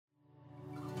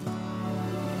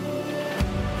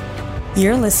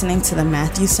You're listening to the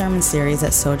Matthew Sermon Series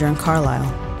at Sojourn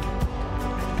Carlisle.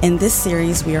 In this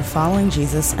series, we are following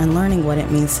Jesus and learning what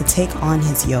it means to take on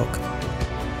his yoke.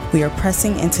 We are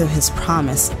pressing into his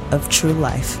promise of true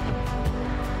life.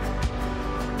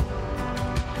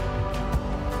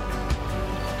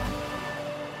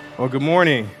 Well, good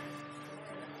morning.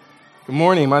 Good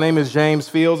morning. My name is James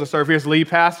Fields. I serve here as lead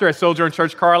pastor at Sojourn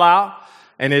Church Carlisle,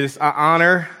 and it is an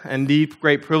honor and deep,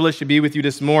 great privilege to be with you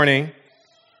this morning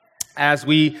as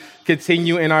we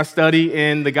continue in our study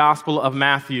in the Gospel of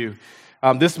Matthew.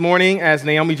 This morning, as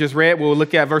Naomi just read, we'll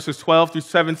look at verses 12 through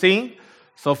 17.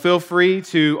 So feel free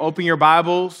to open your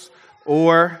Bibles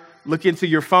or look into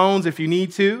your phones if you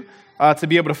need to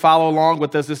be able to follow along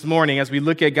with us this morning as we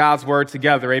look at God's Word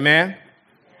together. Amen?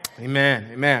 Amen.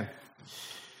 Amen.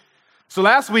 So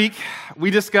last week,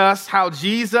 we discussed how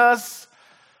Jesus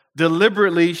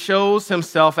deliberately shows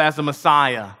himself as a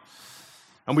Messiah.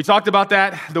 And we talked about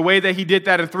that, the way that he did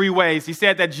that in three ways. He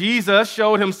said that Jesus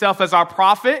showed himself as our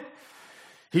prophet.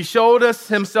 He showed us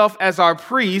himself as our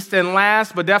priest. And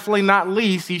last, but definitely not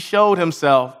least, he showed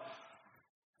himself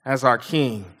as our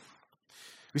king.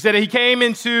 We said that he came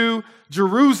into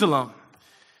Jerusalem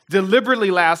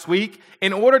deliberately last week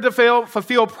in order to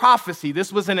fulfill prophecy.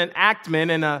 This was an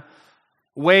enactment and a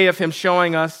way of him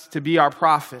showing us to be our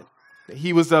prophet.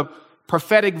 He was a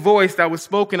prophetic voice that was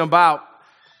spoken about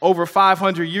over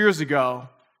 500 years ago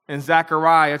in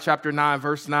Zechariah chapter 9,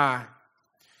 verse 9.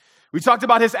 We talked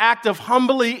about his act of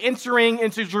humbly entering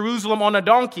into Jerusalem on a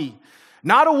donkey,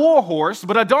 not a war horse,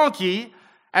 but a donkey,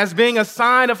 as being a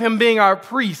sign of him being our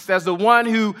priest, as the one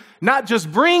who not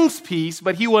just brings peace,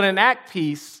 but he will enact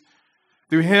peace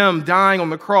through him dying on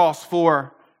the cross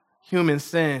for human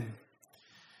sin.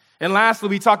 And lastly,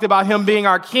 we talked about him being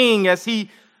our king as he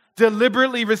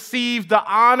deliberately received the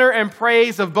honor and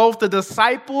praise of both the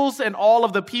disciples and all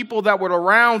of the people that were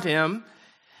around him,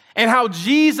 and how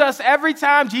Jesus, every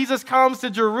time Jesus comes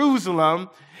to Jerusalem,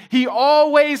 he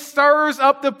always stirs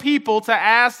up the people to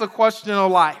ask the question of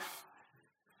life.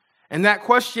 And that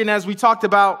question, as we talked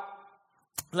about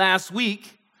last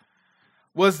week,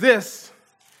 was this.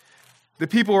 The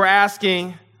people were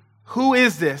asking, who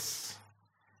is this?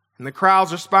 And the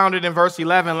crowds responded in verse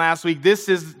 11 last week, this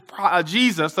is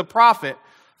Jesus, the prophet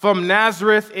from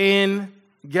Nazareth in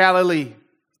Galilee.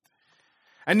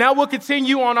 And now we'll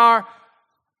continue on our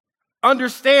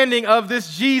understanding of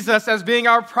this Jesus as being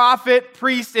our prophet,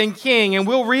 priest, and king. And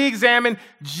we'll re-examine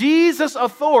Jesus'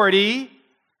 authority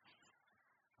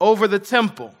over the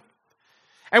temple.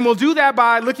 And we'll do that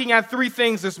by looking at three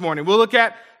things this morning. We'll look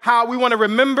at how we want to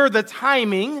remember the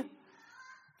timing.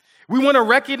 We want to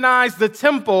recognize the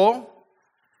temple.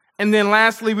 And then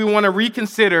lastly, we want to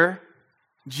reconsider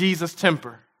Jesus'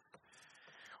 temper.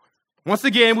 Once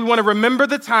again, we want to remember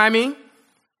the timing.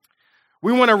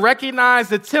 We want to recognize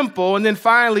the temple. And then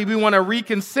finally, we want to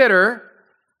reconsider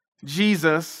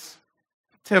Jesus'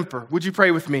 temper. Would you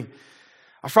pray with me?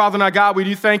 Our Father and our God, we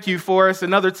do thank you for us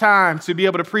another time to be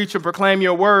able to preach and proclaim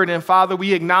your word. And Father,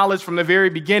 we acknowledge from the very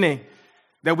beginning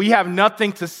that we have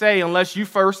nothing to say unless you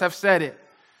first have said it.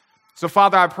 So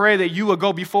Father, I pray that you would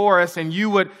go before us and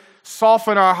you would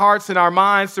soften our hearts and our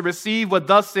minds to receive what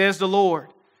thus says the Lord.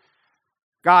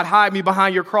 God, hide me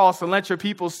behind your cross and let your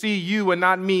people see you and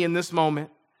not me in this moment.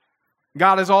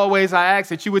 God, as always, I ask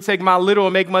that you would take my little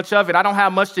and make much of it. I don't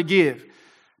have much to give,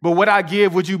 but what I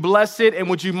give, would you bless it and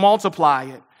would you multiply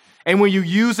it? And will you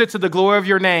use it to the glory of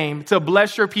your name, to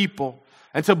bless your people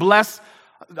and to bless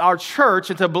our church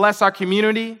and to bless our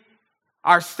community,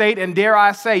 our state, and dare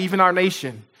I say, even our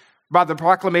nation, by the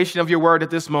proclamation of your word at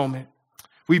this moment.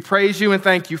 We praise you and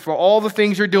thank you for all the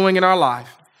things you're doing in our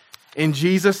life. In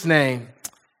Jesus' name,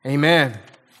 amen.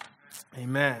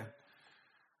 Amen.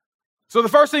 So the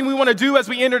first thing we want to do as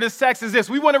we enter this text is this.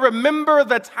 We want to remember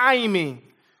the timing.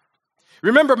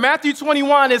 Remember, Matthew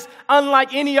 21 is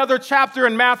unlike any other chapter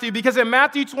in Matthew because in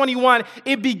Matthew 21,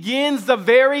 it begins the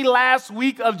very last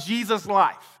week of Jesus'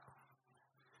 life.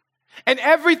 And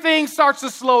everything starts to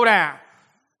slow down.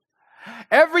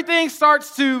 Everything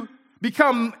starts to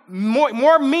become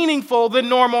more meaningful than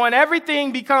normal, and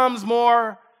everything becomes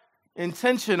more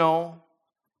intentional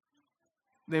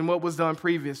than what was done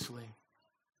previously.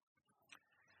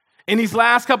 In these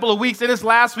last couple of weeks, in this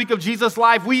last week of Jesus'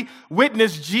 life, we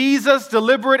witnessed Jesus'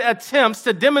 deliberate attempts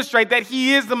to demonstrate that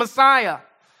he is the Messiah,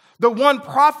 the one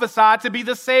prophesied to be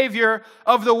the Savior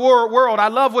of the world. I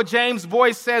love what James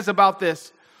Boyce says about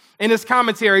this in his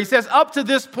commentary. He says, up to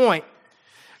this point,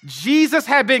 Jesus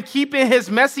had been keeping his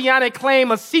messianic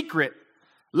claim a secret,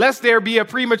 lest there be a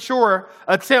premature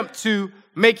attempt to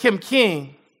make him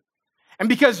king. And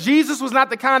because Jesus was not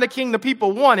the kind of king the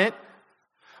people wanted,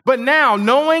 But now,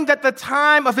 knowing that the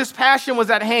time of his passion was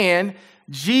at hand,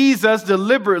 Jesus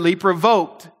deliberately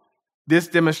provoked this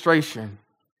demonstration.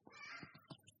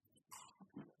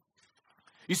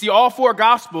 You see, all four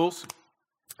Gospels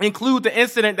include the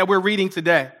incident that we're reading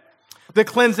today, the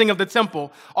cleansing of the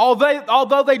temple.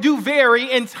 Although they do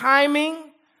vary in timing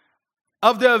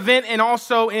of the event and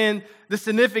also in the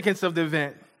significance of the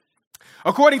event.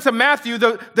 According to Matthew,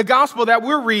 the gospel that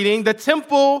we're reading, the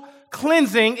temple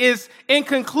cleansing is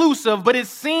inconclusive, but it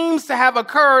seems to have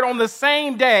occurred on the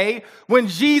same day when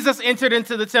Jesus entered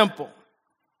into the temple.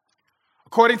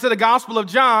 According to the Gospel of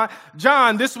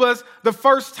John, this was the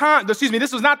first time, this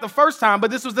was not the first time, but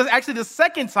this was actually the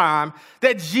second time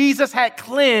that Jesus had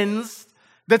cleansed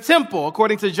the temple,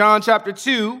 according to John chapter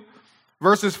 2,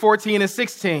 verses 14 and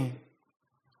 16.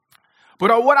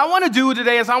 But what I want to do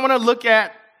today is I want to look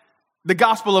at the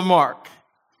Gospel of Mark.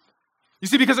 You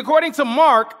see, because according to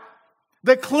Mark,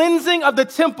 the cleansing of the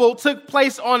temple took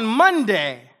place on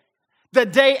Monday, the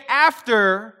day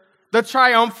after the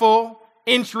triumphal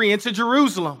entry into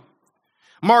Jerusalem.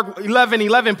 Mark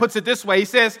 11:11 puts it this way. He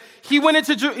says, he went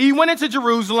into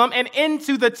Jerusalem and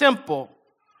into the temple.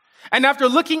 And after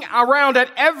looking around at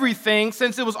everything,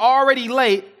 since it was already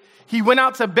late, he went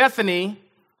out to Bethany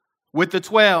with the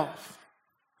 12.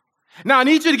 Now, I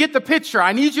need you to get the picture.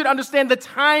 I need you to understand the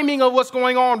timing of what's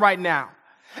going on right now.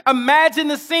 Imagine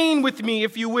the scene with me,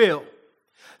 if you will.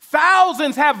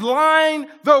 Thousands have lined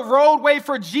the roadway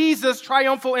for Jesus'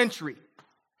 triumphal entry.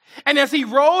 And as he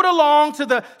rode along to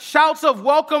the shouts of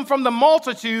welcome from the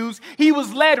multitudes, he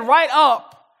was led right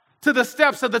up to the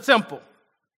steps of the temple.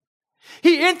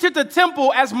 He entered the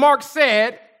temple, as Mark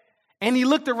said, and he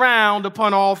looked around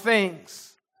upon all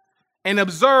things and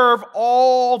observed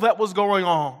all that was going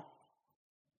on.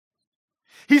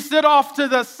 He stood off to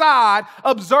the side,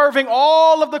 observing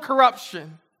all of the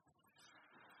corruption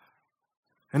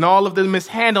and all of the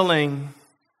mishandling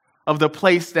of the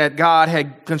place that God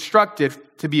had constructed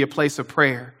to be a place of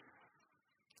prayer.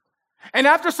 And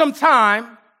after some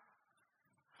time,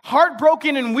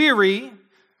 heartbroken and weary,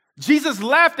 Jesus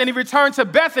left and he returned to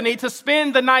Bethany to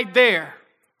spend the night there,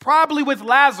 probably with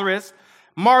Lazarus,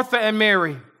 Martha, and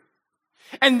Mary.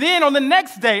 And then on the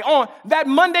next day, on that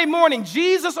Monday morning,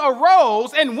 Jesus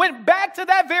arose and went back to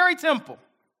that very temple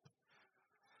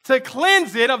to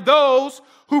cleanse it of those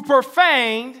who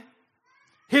profaned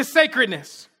his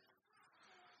sacredness.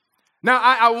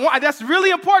 Now, that's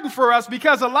really important for us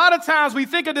because a lot of times we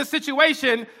think of this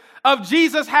situation of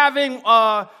Jesus having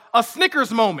a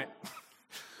Snickers moment.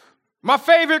 One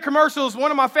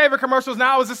of my favorite commercials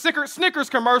now is a Snickers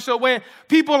commercial when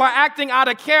people are acting out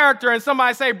of character and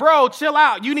somebody say, bro, chill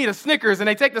out, you need a Snickers. And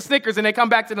they take the Snickers and they come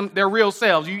back to their real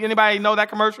selves. Anybody know that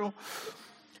commercial?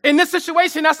 In this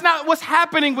situation, that's not what's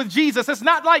happening with Jesus. It's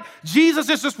not like Jesus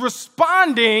is just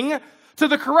responding to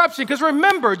the corruption. Because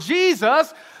remember,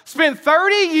 Jesus spent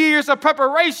 30 years of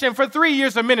preparation for 3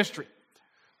 years of ministry.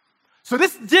 So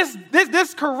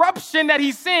this corruption that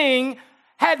he's seeing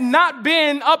had not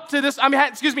been up to this,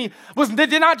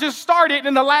 did not just start it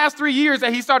in the last 3 years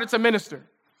that he started to minister.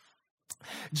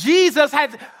 Jesus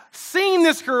had seen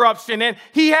this corruption and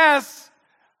he has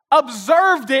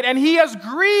observed it and he has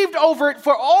grieved over it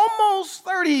for almost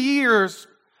 30 years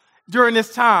during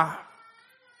this time.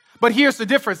 But here's the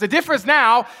difference. The difference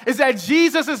now is that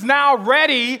Jesus is now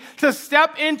ready to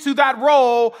step into that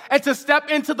role and to step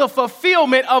into the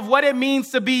fulfillment of what it means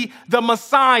to be the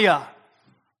Messiah.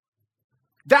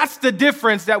 That's the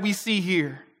difference that we see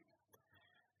here.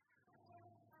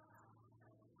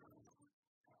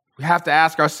 We have to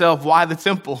ask ourselves, why the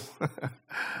temple?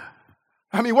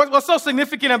 What's so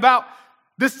significant about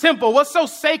this temple? What's so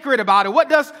sacred about it? What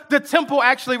does the temple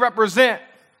actually represent?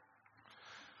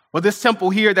 Well, this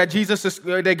temple here that Jesus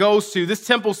goes to, this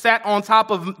temple sat on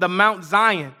top of the Mount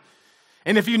Zion.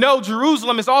 And if you know,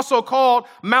 Jerusalem is also called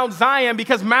Mount Zion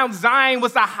because Mount Zion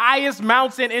was the highest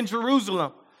mountain in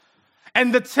Jerusalem.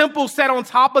 And the temple sat on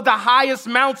top of the highest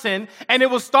mountain, and it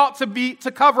was thought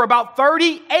to cover about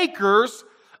 30 acres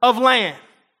of land.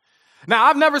 Now,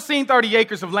 I've never seen 30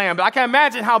 acres of land, but I can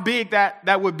imagine how big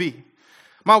that would be.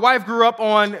 My wife grew up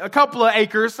on a couple of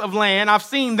acres of land. I've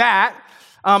seen that.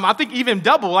 I think even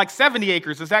double, like 70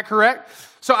 acres. Is that correct?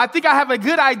 So I think I have a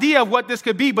good idea of what this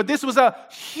could be, but this was a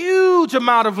huge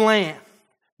amount of land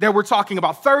that we're talking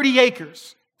about, 30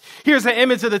 acres. Here's an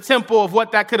image of the temple of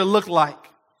what that could have looked like.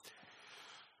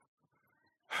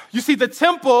 You see, the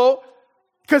temple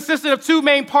consisted of two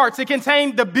main parts. It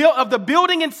contained the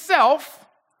building itself,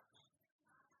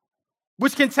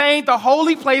 which contained the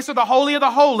holy place or the Holy of the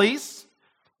Holies,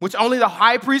 which only the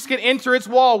high priest could enter its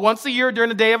wall once a year during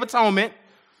the Day of Atonement.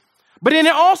 But then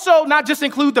it also not just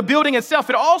included the building itself,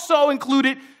 it also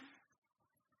included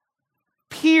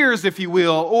piers, if you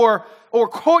will, or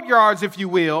courtyards, if you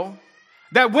will,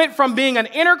 that went from being an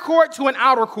inner court to an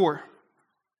outer court.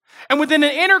 And within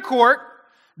the inner court,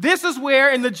 this is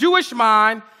where, in the Jewish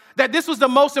mind, that this was the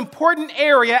most important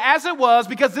area, as it was,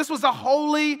 because this was the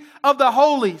holy of the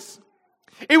holies.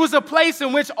 It was a place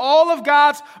in which all of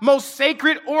God's most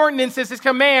sacred ordinances, his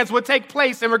commands, would take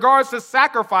place in regards to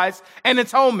sacrifice and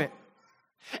atonement.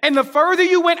 And the further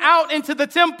you went out into the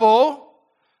temple,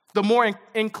 the more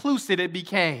inclusive it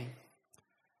became.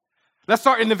 Let's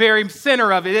start in the very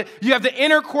center of it. You have the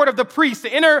inner court of the priests.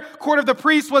 The inner court of the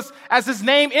priests was, as his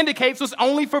name indicates, was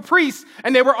only for priests,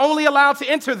 and they were only allowed to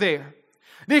enter there.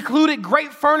 They included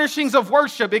great furnishings of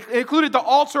worship. It included the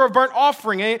altar of burnt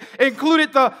offering. It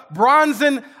included the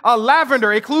bronzen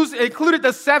lavender. It included the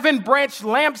 7-branch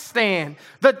lampstand,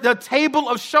 the table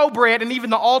of showbread, and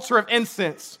even the altar of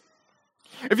incense.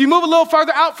 If you move a little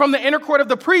further out from the inner court of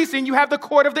the priests, then you have the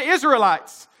court of the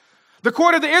Israelites. The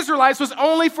court of the Israelites was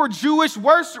only for Jewish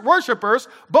worshipers.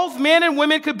 Both men and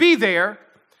women could be there,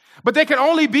 but they could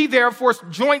only be there for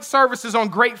joint services on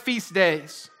great feast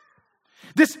days.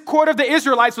 This court of the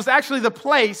Israelites was actually the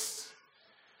place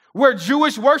where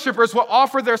Jewish worshipers will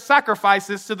offer their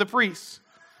sacrifices to the priests.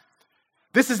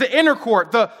 This is the inner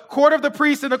court, the court of the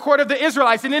priests and the court of the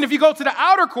Israelites. And then if you go to the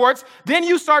outer courts, then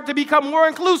you start to become more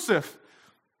inclusive.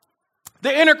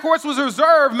 The inner courts was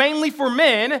reserved mainly for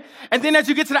men. And then as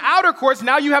you get to the outer courts,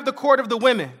 now you have the court of the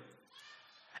women.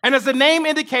 And as the name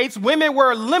indicates, women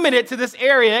were limited to this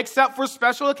area except for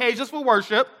special occasions for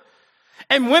worship.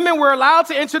 And women were allowed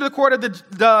to enter the court of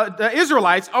the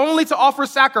Israelites only to offer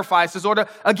sacrifices or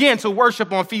to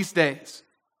worship on feast days.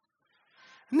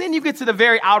 And then you get to the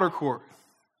very outer court.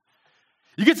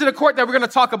 You get to the court that we're going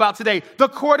to talk about today, the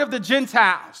court of the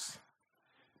Gentiles.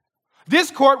 This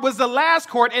court was the last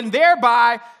court and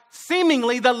thereby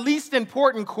seemingly the least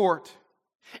important court.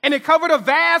 And it covered a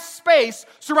vast space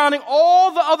surrounding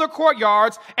all the other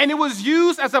courtyards, and it was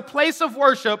used as a place of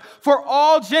worship for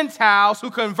all Gentiles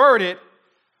who converted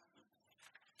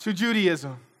to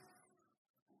Judaism.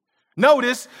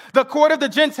 Notice, the court of the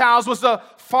Gentiles was the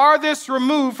farthest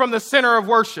removed from the center of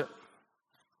worship.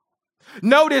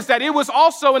 Notice that it was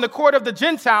also in the court of the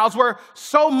Gentiles where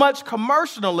so much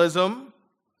commercialism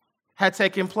had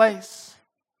taken place.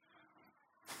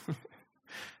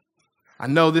 I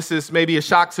know this is maybe a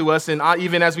shock to us, and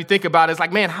even as we think about it, it's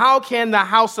like, man, how can the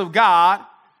house of God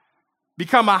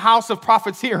become a house of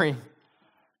profiteering?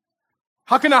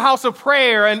 How can a house of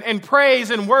prayer and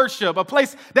praise and worship, a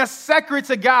place that's sacred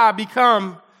to God,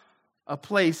 become a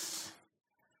place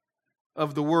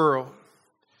of the world?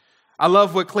 I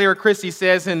love what Clara Christie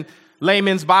says in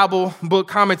Layman's Bible book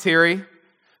commentary.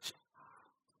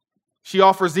 She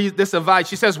offers this advice.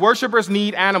 She says, worshipers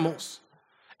need animals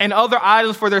and other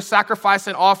items for their sacrifice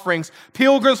and offerings.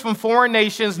 Pilgrims from foreign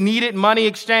nations needed money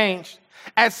exchanged.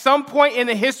 At some point in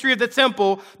the history of the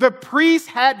temple, the priests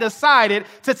had decided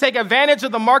to take advantage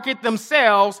of the market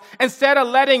themselves instead of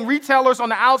letting retailers on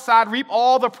the outside reap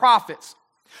all the profits.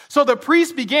 So the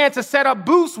priests began to set up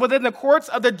booths within the courts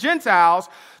of the Gentiles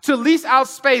to lease out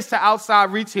space to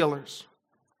outside retailers.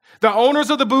 The owners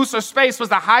of the booths or space was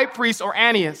the high priest or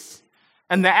Ananias,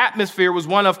 and the atmosphere was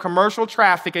one of commercial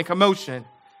traffic and commotion,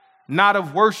 not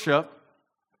of worship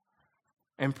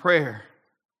and prayer.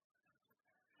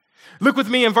 Look with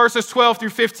me in verses 12 through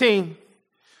 15.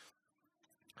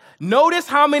 Notice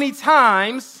how many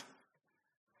times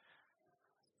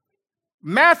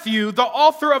Matthew, the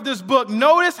author of this book,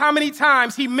 notice how many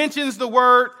times he mentions the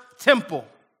word temple.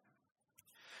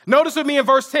 Notice with me in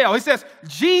verse 10. He says,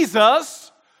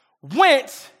 Jesus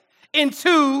went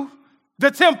into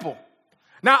the temple.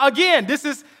 Now, again, this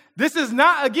is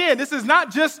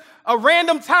not just a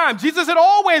random time. Jesus had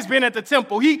always been at the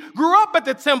temple. He grew up at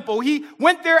the temple. He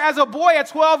went there as a boy at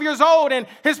 12 years old, and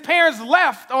his parents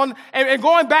left and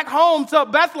going back home to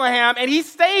Bethlehem, and he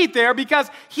stayed there because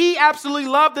he absolutely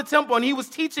loved the temple, and he was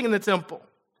teaching in the temple.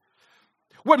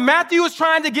 What Matthew is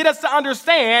trying to get us to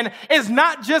understand is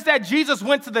not just that Jesus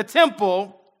went to the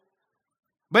temple,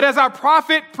 but as our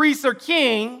prophet, priest, or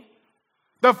king,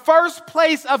 the first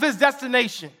place of his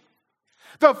destination,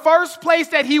 the first place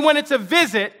that he wanted to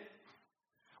visit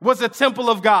was the temple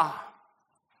of God.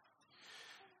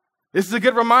 This is a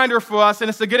good reminder for us, and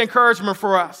it's a good encouragement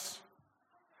for us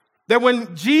that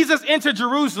when Jesus entered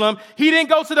Jerusalem, he didn't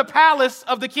go to the palace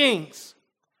of the kings,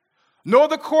 nor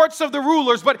the courts of the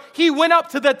rulers, but he went up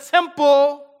to the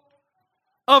temple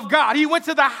of God. He went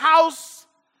to the house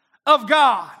of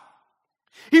God.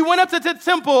 He went up to the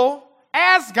temple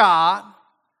as God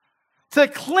to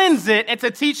cleanse it and to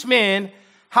teach men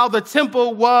how the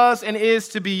temple was and is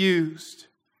to be used.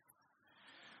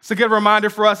 It's a good reminder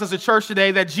for us as a church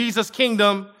today that Jesus'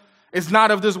 kingdom is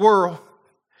not of this world.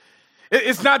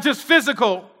 It's not just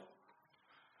physical,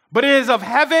 but it is of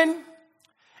heaven,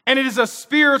 and it is a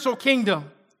spiritual kingdom.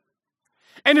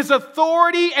 And his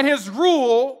authority and his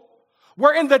rule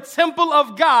were in the temple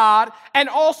of God and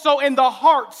also in the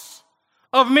hearts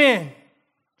of men.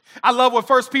 I love what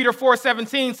 1 Peter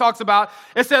 4:17 talks about.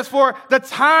 It says, for the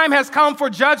time has come for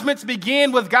judgment to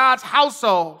begin with God's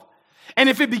household. And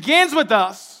if it begins with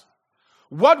us,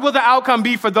 what will the outcome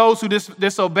be for those who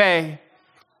disobey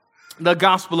the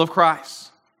gospel of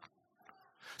Christ?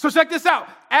 So check this out.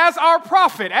 As our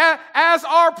prophet,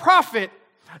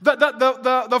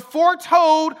 the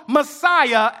foretold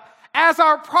Messiah, as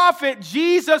our prophet,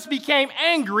 Jesus became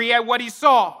angry at what he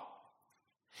saw.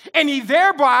 And he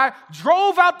thereby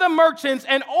drove out the merchants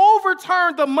and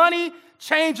overturned the money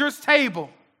changers' table.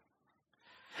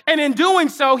 And in doing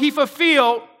so, he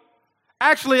fulfilled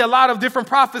actually a lot of different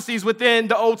prophecies within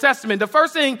the Old Testament. The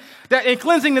first thing that in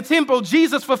cleansing the temple,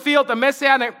 Jesus fulfilled the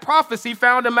messianic prophecy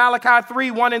found in Malachi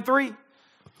 3:1-3,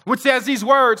 which says these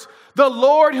words, the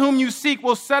Lord whom you seek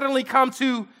will suddenly come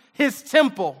to his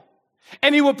temple,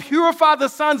 and he will purify the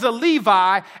sons of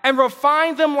Levi and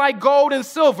refine them like gold and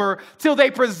silver till they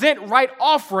present right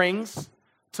offerings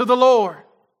to the Lord.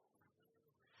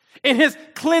 In his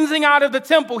cleansing out of the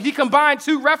temple, he combined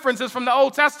two references from the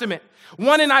Old Testament.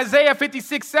 One in Isaiah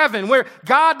 56:7, where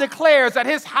God declares that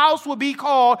his house will be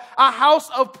called a house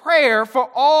of prayer for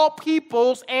all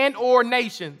peoples and or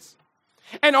nations.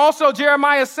 And also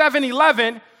Jeremiah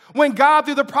 7:11, when God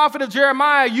through the prophet of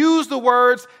Jeremiah used the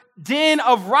words den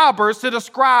of robbers to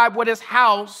describe what his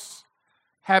house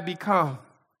had become.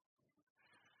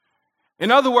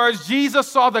 In other words, Jesus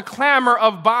saw the clamor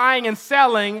of buying and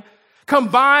selling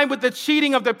combined with the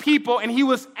cheating of the people, and he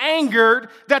was angered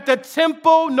that the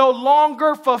temple no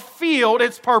longer fulfilled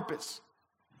its purpose.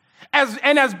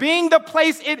 As being the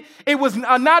place it was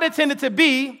not intended to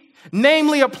be,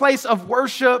 namely a place of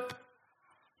worship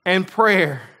and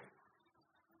prayer.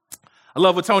 I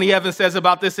love what Tony Evans says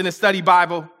about this in his study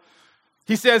Bible.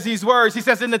 He says these words. He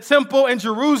says, in the temple in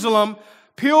Jerusalem,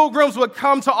 pilgrims would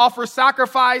come to offer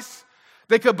sacrifice.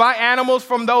 They could buy animals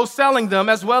from those selling them,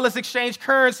 as well as exchange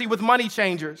currency with money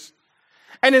changers.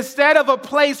 And instead of a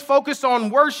place focused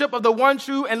on worship of the one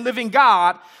true and living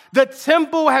God, the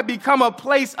temple had become a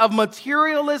place of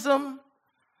materialism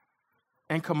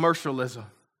and commercialism.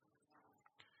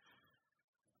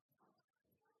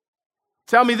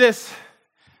 Tell me this.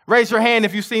 Raise your hand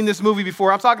if you've seen this movie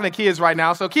before. I'm talking to kids right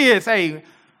now. So kids, hey,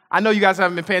 I know you guys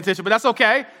haven't been paying attention, but that's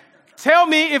okay. Tell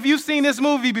me if you've seen this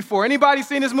movie before. Anybody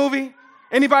seen this movie?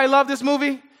 Anybody love this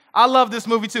movie? I love this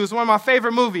movie too. It's one of my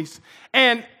favorite movies.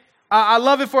 And I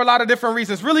love it for a lot of different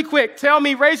reasons. Really quick, tell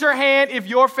me, raise your hand if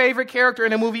your favorite character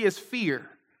in a movie is Fear.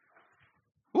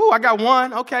 Ooh, I got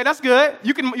one. Okay, that's good.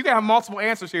 You can have multiple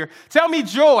answers here. Tell me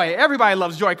Joy. Everybody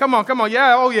loves Joy. Come on.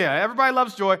 Yeah, oh yeah. Everybody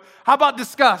loves Joy. How about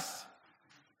Disgust?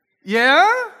 Yeah?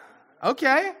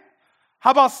 Okay.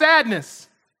 How about Sadness?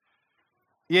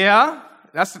 Yeah?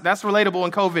 That's relatable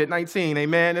in COVID-19.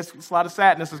 Amen. There's a lot of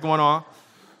sadness is going on.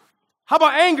 How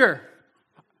about Anger?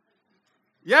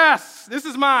 Yes, this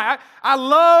is mine. I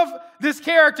love this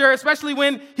character, especially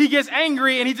when he gets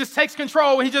angry and he just takes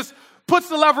control and he just puts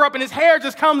the lever up and his hair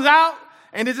just comes out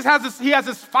and it just has he has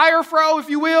this fire fro, if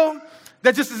you will,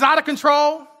 that just is out of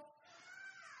control.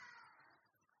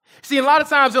 See, a lot of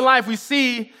times in life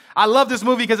I love this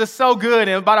movie because it's so good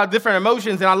and about our different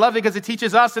emotions, and I love it because it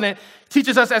teaches us,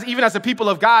 even as a people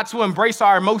of God, to embrace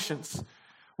our emotions.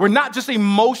 We're not just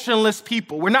emotionless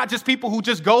people. We're not just people who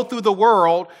just go through the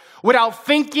world without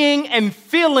thinking and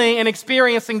feeling and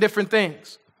experiencing different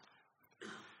things.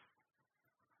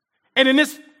 And in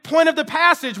this point of the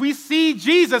passage, we see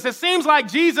Jesus. It seems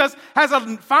like Jesus has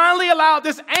finally allowed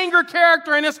this anger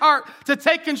character in his heart to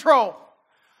take control.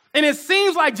 And it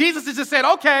seems like Jesus has just said,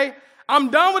 okay, I'm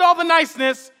done with all the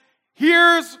niceness.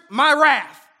 Here's my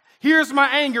wrath. Here's my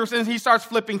anger. And he starts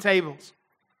flipping tables.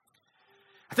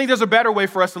 I think there's a better way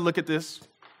for us to look at this.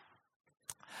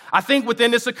 I think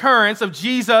within this occurrence of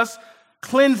Jesus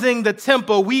cleansing the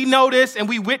temple, we notice and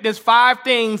we witness 5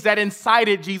 things that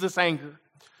incited Jesus' anger.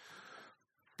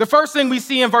 The first thing we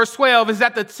see in verse 12 is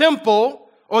that the temple,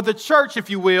 or the church, if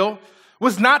you will,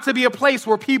 was not to be a place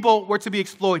where people were to be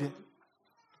exploited.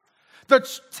 The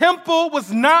temple was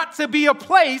not to be a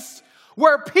place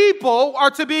where people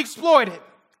are to be exploited.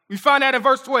 We find that in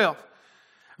verse 12.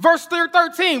 Verse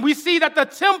 13, we see that the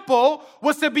temple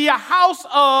was to be a house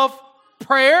of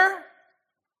prayer.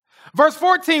 Verse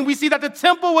 14, we see that the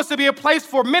temple was to be a place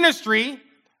for ministry.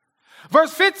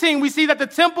 Verse 15, we see that the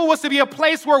temple was to be a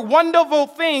place where wonderful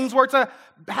things were to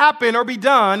happen or be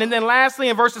done. And then lastly,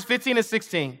 in verses 15 and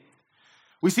 16,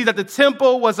 we see that the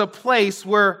temple was a place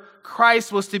where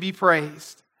Christ was to be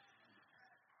praised.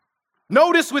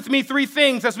 Notice with me three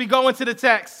things as we go into the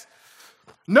text.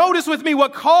 Notice with me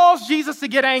what caused Jesus to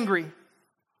get angry.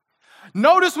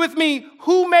 Notice with me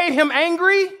who made him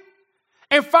angry.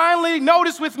 And finally,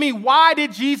 notice with me, why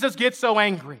did Jesus get so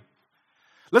angry?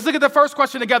 Let's look at the first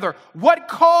question together. What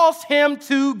caused him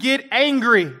to get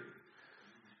angry?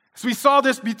 As we saw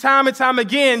this time and time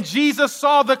again, Jesus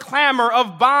saw the clamor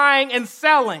of buying and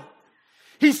selling.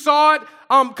 He saw it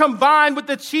combined with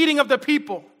the cheating of the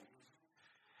people.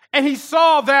 And he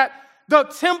saw that the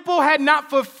temple had not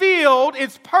fulfilled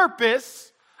its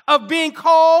purpose of being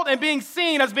called and being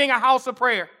seen as being a house of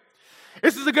prayer.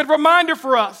 This is a good reminder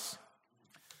for us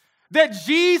that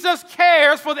Jesus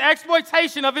cares for the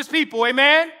exploitation of his people.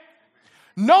 Amen?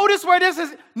 Notice where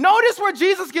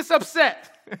Jesus gets upset.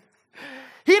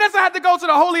 He doesn't have to go to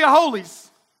the Holy of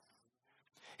Holies.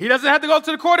 He doesn't have to go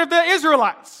to the court of the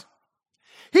Israelites.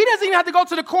 He doesn't even have to go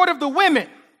to the court of the women.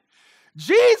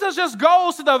 Jesus just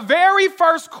goes to the very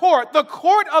first court, the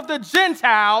court of the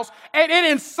Gentiles, and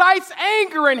it incites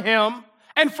anger in him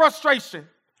and frustration.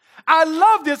 I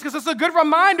love this because it's a good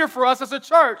reminder for us as a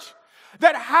church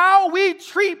that how we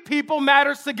treat people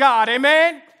matters to God.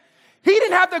 Amen? He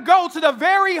didn't have to go to the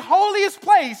very holiest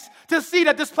place to see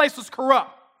that this place was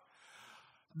corrupt.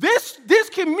 This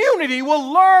community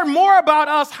will learn more about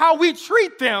us, how we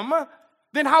treat them,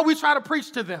 than how we try to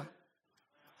preach to them.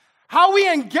 How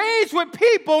we engage with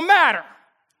people matter.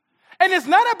 And it's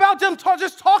not about them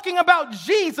just talking about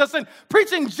Jesus and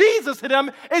preaching Jesus to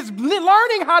them. It's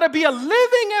learning how to be a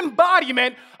living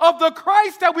embodiment of the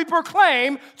Christ that we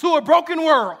proclaim to a broken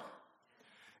world.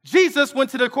 Jesus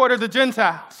went to the court of the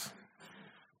Gentiles,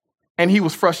 and he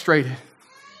was frustrated.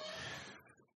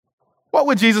 What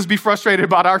would Jesus be frustrated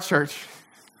about our church?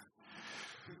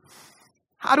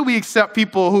 How do we accept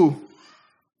people who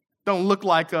don't look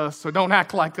like us or don't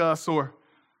act like us or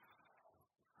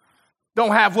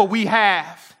don't have what we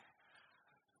have?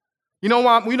 You know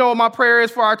what my prayer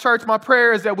is for our church? My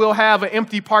prayer is that we'll have an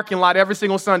empty parking lot every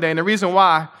single Sunday. And the reason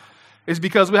why is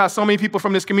because we have so many people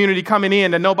from this community coming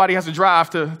in that nobody has to drive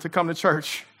to come to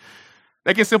church.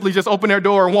 They can simply just open their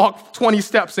door and walk 20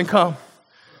 steps and come.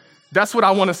 That's what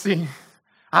I want to see.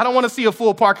 I don't want to see a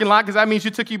full parking lot because that means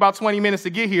it took you about 20 minutes to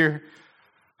get here.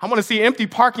 I want to see an empty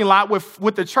parking lot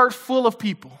with the church full of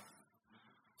people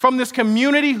from this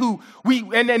community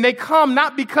and they come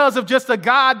not because of just the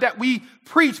God that we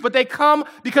preach, but they come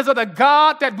because of the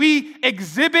God that we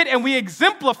exhibit and we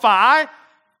exemplify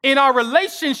in our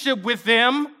relationship with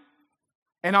them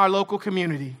and our local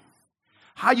community.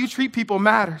 How you treat people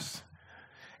matters.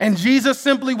 And Jesus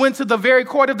simply went to the very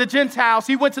court of the Gentiles.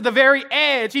 He went to the very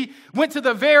edge. He went to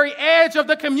the very edge of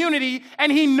the community,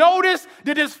 and he noticed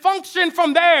the dysfunction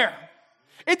from there.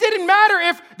 It didn't matter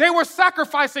if they were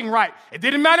sacrificing right. It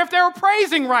didn't matter if they were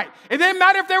praising right. It didn't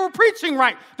matter if they were preaching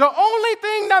right. The only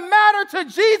thing that mattered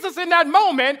to Jesus in that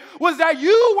moment was that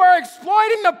you were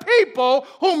exploiting the people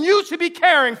whom you should be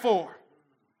caring for.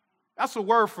 That's a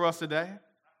word for us today.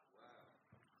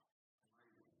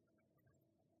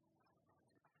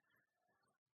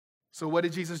 So what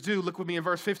did Jesus do? Look with me in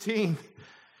verse 15.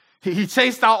 He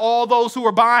chased out all those who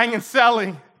were buying and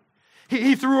selling.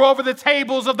 He threw over the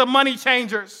tables of the money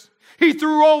changers. He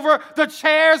threw over the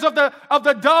chairs of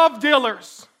the dove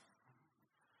dealers.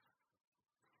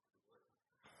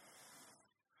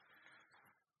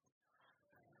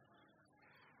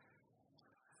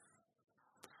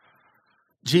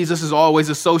 Jesus is always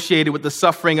associated with the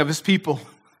suffering of his people.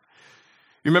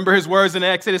 You remember his words in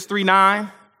Exodus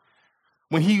 3:9?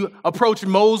 When he approached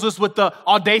Moses with the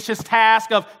audacious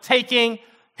task of taking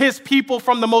his people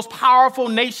from the most powerful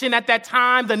nation at that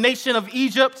time, the nation of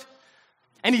Egypt.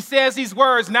 And he says these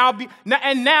words, now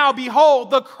behold,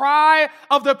 the cry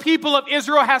of the people of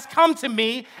Israel has come to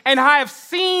me, and I have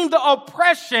seen the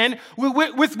oppression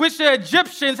with which the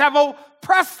Egyptians have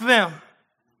oppressed them.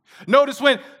 Notice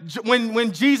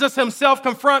when Jesus himself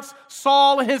confronts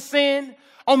Saul and his sin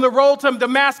on the road to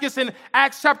Damascus in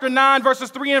Acts chapter 9, verses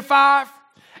 3 and 5.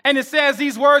 And it says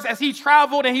these words, as he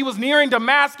traveled and he was nearing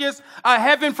Damascus, a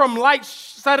heaven from light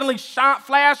suddenly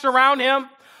flashed around him.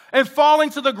 And falling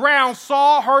to the ground,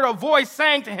 Saul heard a voice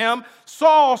saying to him,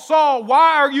 Saul, Saul,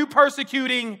 why are you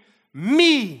persecuting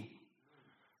me?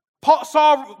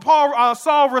 Saul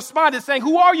responded saying,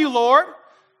 who are you, Lord?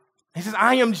 He says,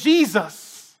 I am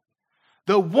Jesus,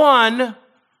 the one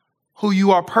who you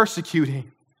are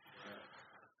persecuting.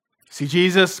 See,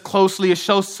 Jesus closely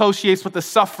associates with the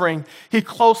suffering. He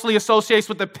closely associates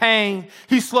with the pain.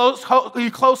 He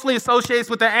closely associates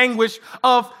with the anguish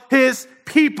of his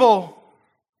people.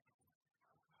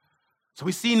 So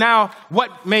we see now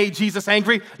what made Jesus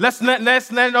angry. Let's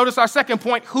notice our second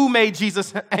point. Who made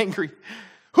Jesus angry?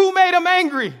 Who made him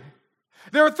angry?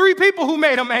 There are three people who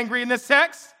made him angry in this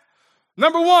text.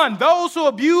 Number one, those who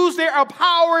abuse their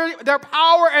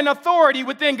power and authority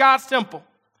within God's temple.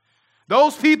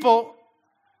 Those people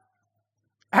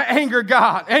anger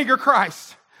God, anger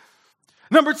Christ.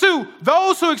 Number two,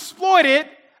 those who exploited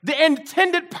the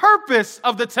intended purpose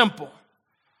of the temple.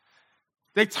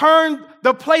 They turned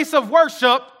the place of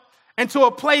worship into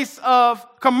a place of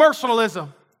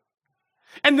commercialism.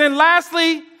 And then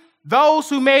lastly, those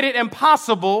who made it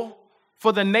impossible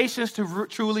for the nations to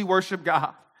truly worship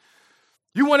God.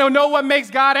 You want to know what makes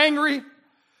God angry?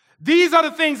 These are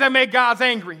the things that make God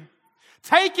angry.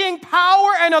 Taking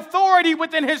power and authority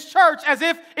within his church as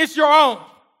if it's your own.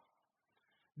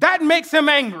 That makes him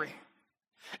angry.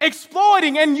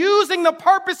 Exploiting and using the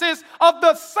purposes of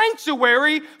the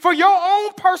sanctuary for your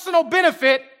own personal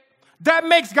benefit, that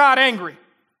makes God angry.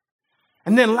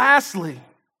 And then lastly,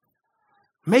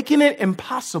 making it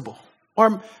impossible,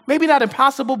 or maybe not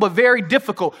impossible, but very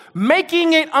difficult,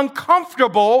 making it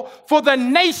uncomfortable for the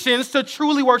nations to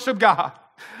truly worship God.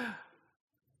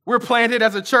 We're planted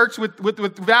as a church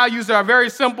with values that are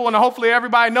very simple, and hopefully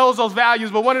everybody knows those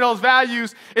values, but one of those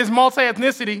values is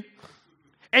multi-ethnicity.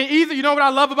 And either, you know what I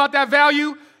love about that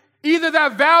value? Either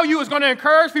that value is going to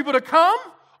encourage people to come,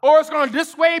 or it's going to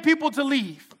dissuade people to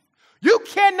leave. You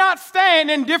cannot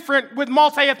stand indifferent with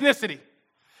multi-ethnicity.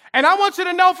 And I want you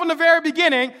to know from the very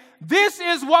beginning, this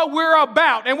is what we're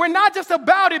about. And we're not just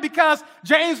about it because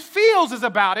James Fields is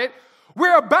about it.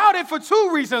 We're about it for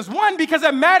two reasons. One, because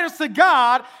it matters to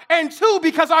God. And two,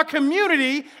 because our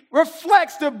community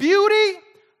reflects the beauty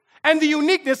and the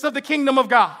uniqueness of the kingdom of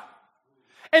God.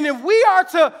 And if we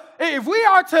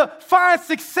are to find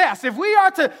success, if we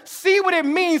are to see what it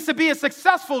means to be a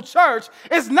successful church,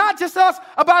 it's not just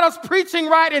about us preaching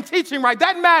right and teaching right.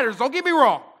 That matters. Don't get me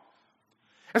wrong.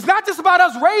 It's not just about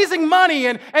us raising money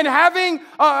and having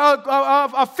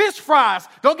a fish fries.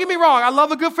 Don't get me wrong. I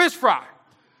love a good fish fry.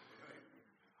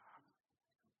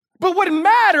 But what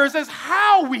matters is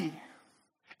how we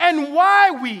and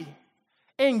why we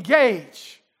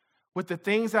engage with the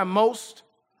things that most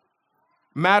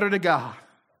matter to God.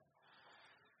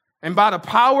 And by the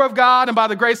power of God and by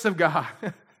the grace of God,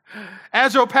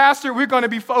 as your pastor, we're going to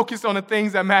be focused on the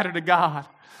things that matter to God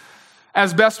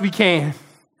as best we can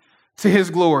to his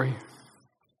glory.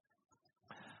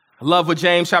 I love what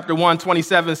James chapter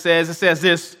 1:27 says. It says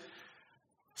this.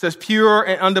 It says, pure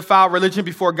and undefiled religion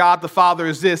before God the Father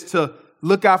is this, to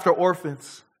look after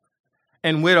orphans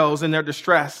and widows in their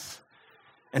distress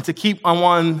and to keep on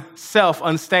oneself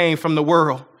unstained from the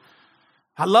world.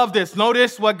 I love this.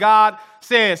 Notice what God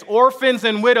says. Orphans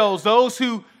and widows, those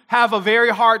who have a very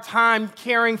hard time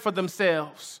caring for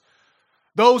themselves.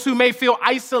 Those who may feel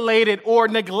isolated or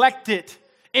neglected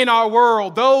in our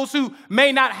world. Those who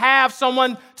may not have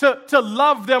someone to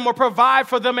love them or provide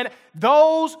for them. And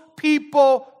those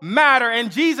people matter.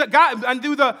 And Jesus, God, and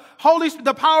through the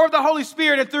power of the Holy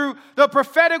Spirit and through the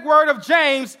prophetic word of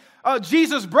James,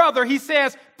 Jesus' brother, he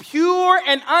says, pure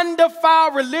and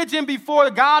undefiled religion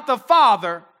before God the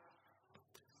Father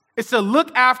is to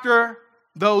look after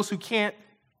those who can't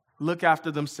look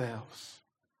after themselves.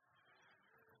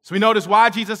 So we notice why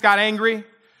Jesus got angry.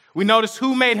 We notice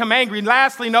who made him angry. And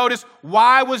lastly, notice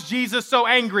why was Jesus so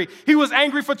angry? He was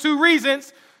angry for two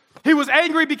reasons. He was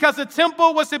angry because the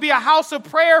temple was to be a house of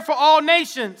prayer for all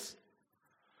nations.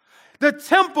 The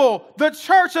temple, the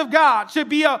church of God, should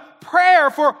be a prayer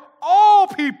for all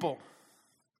people.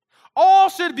 All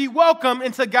should be welcome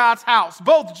into God's house,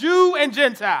 both Jew and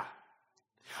Gentile.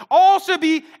 All should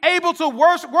be able to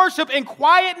worship in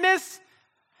quietness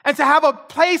and to have a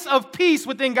place of peace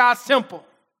within God's temple.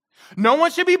 No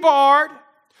one should be barred.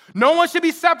 No one should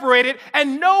be separated,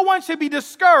 and no one should be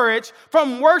discouraged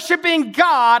from worshiping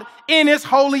God in his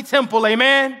holy temple.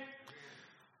 Amen?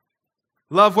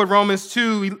 Love what Romans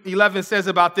 2:11 says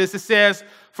about this. It says,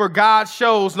 for God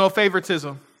shows no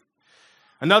favoritism.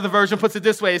 Another version puts it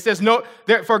this way. It says,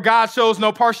 for God shows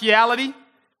no partiality.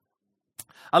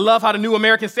 I love how the New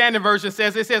American Standard Version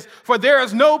says, it says, for there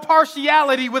is no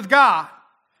partiality with God.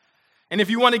 And if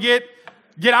you want to get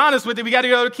honest with it, we got to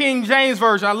go to the King James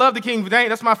Version. I love the King James.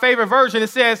 That's my favorite version. It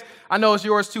says, I know it's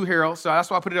yours too, Harold, so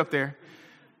that's why I put it up there.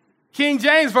 King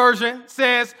James Version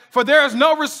says, for there is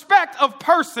no respect of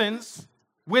persons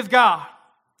with God.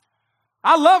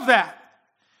 I love that.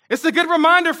 It's a good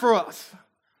reminder for us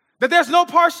That there's no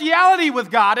partiality with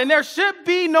God, and there should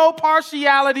be no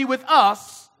partiality with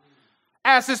us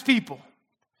as his people.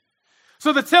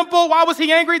 So the temple, why was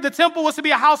he angry? The temple was to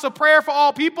be a house of prayer for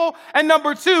all people. And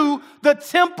number two, the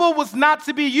temple was not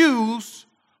to be used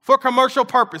for commercial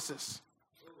purposes.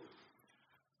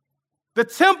 The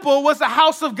temple was a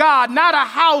house of God, not a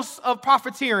house of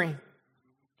profiteering.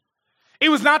 It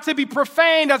was not to be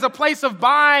profaned as a place of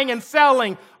buying and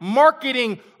selling,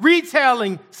 marketing,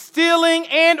 retailing, stealing,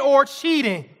 and or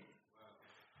cheating.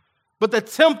 But the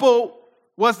temple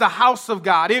was the house of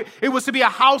God. It was to be a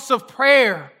house of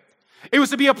prayer. It was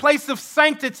to be a place of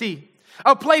sanctity,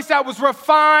 a place that was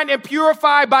refined and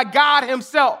purified by God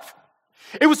himself.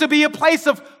 It was to be a place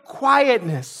of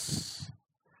quietness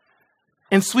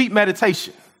and sweet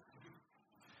meditation.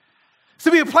 It's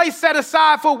to be a place set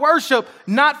aside for worship,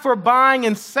 not for buying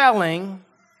and selling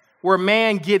where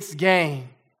man gets gain.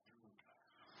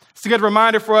 It's a good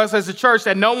reminder for us as a church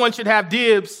that no one should have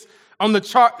dibs on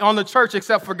the church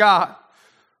except for God.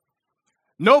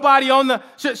 Nobody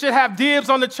should have dibs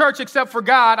on the church except for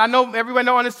God. I know everyone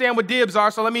don't understand what dibs are,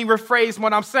 so let me rephrase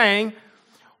what I'm saying.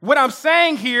 What I'm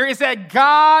saying here is that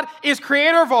God is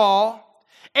creator of all,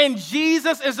 and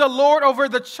Jesus is the Lord over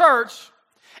the church,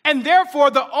 and therefore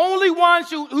the only one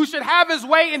who should have his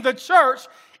way in the church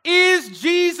is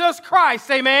Jesus Christ.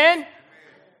 Amen?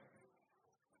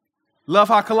 Love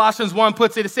how Colossians 1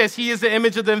 puts it. It says, he is the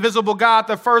image of the invisible God,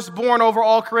 the firstborn over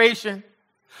all creation.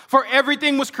 For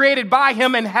everything was created by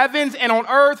him in heavens and on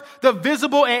earth, the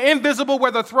visible and invisible,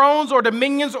 whether thrones or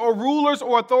dominions or rulers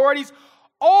or authorities.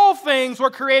 All things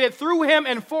were created through him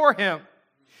and for him.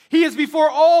 He is before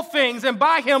all things, and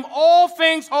by him all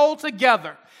things hold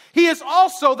together. He is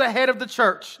also the head of the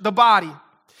church, the body.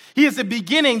 He is the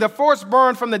beginning, the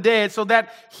firstborn from the dead, so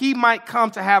that he might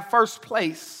come to have first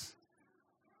place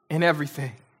in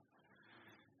everything.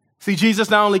 See, Jesus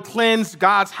not only cleansed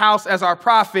God's house as our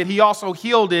prophet, he also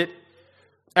healed it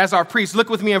as our priest. Look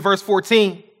with me in verse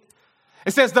 14.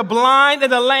 It says, the blind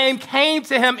and the lame came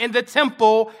to him in the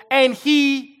temple, and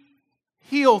he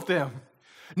healed them.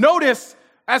 Notice,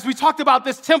 as we talked about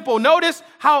this temple, notice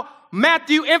how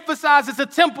Matthew emphasizes the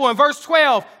temple in verse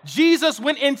 12. Jesus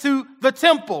went into the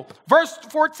temple. Verse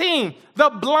 14,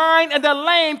 the blind and the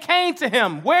lame came to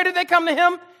him. Where did they come to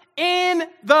him? In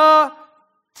the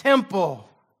temple.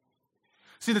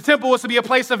 See, the temple was to be a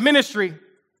place of ministry.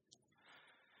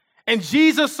 And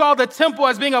Jesus saw the temple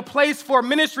as being a place for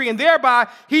ministry, and thereby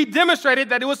he demonstrated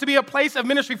that it was to be a place of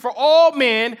ministry for all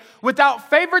men without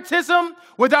favoritism,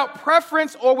 without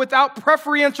preference, or without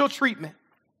preferential treatment.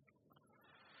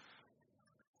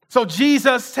 So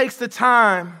Jesus takes the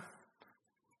time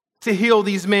to heal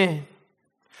these men.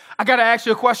 I got to ask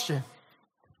you a question.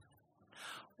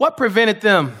 What prevented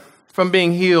them from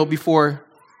being healed before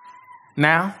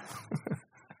now?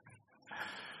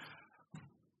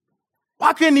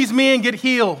 Why couldn't these men get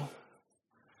healed?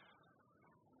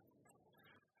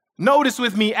 Notice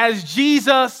with me, as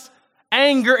Jesus'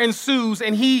 anger ensues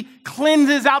and he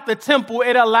cleanses out the temple,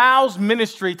 it allows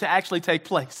ministry to actually take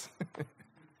place.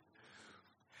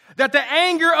 That the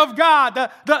anger of God,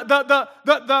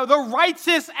 the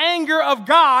righteous anger of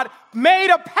God made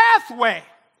a pathway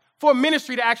for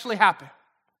ministry to actually happen.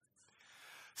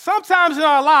 Sometimes in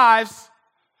our lives,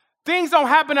 things don't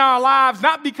happen in our lives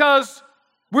not because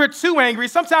we're too angry.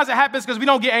 Sometimes it happens because we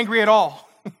don't get angry at all.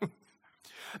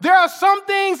 There are some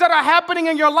things that are happening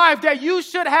in your life that you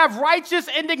should have righteous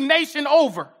indignation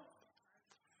over.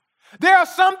 There are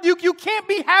some, you can't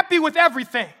be happy with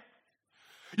everything.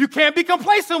 You can't be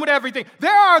complacent with everything.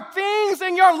 There are things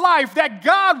in your life that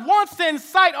God wants to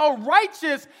incite a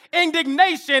righteous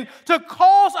indignation to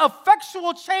cause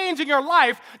effectual change in your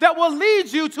life that will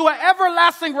lead you to an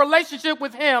everlasting relationship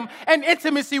with him and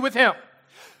intimacy with him.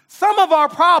 Some of our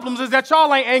problems is that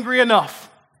y'all ain't angry enough.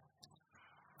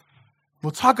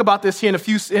 We'll talk about this here in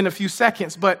a few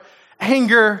seconds, but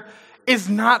anger is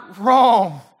not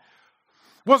wrong.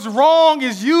 What's wrong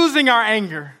is using our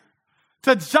anger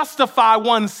to justify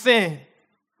one's sin.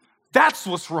 That's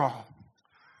what's wrong.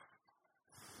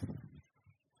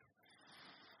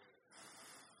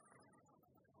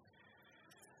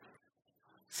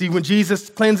 See, when Jesus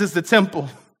cleanses the temple,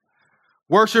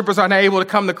 worshipers are not able to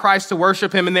come to Christ to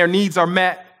worship him, and their needs are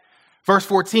met. Verse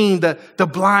 14, the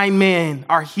blind men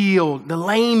are healed. The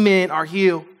lame men are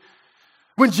healed.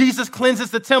 When Jesus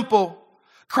cleanses the temple,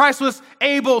 Christ was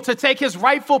able to take his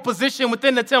rightful position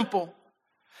within the temple.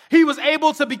 He was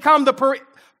able to become the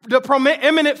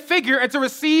preeminent figure and to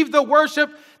receive the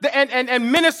worship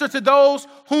and minister to those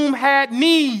whom had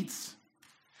needs.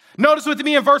 Notice with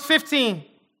me in verse 15.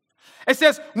 It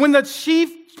says, when the chief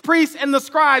priests and the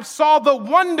scribes saw the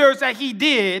wonders that he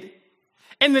did,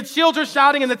 and the children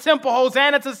shouting in the temple,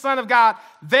 Hosanna to the Son of God,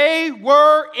 they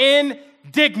were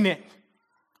indignant.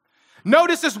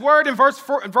 Notice this word in verse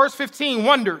 15,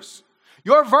 wonders.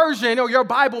 Your version or your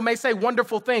Bible may say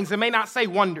wonderful things. It may not say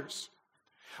wonders.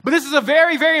 But this is a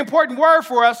very, very important word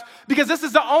for us because this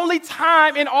is the only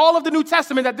time in all of the New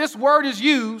Testament that this word is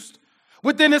used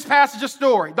within this passage of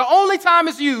story. The only time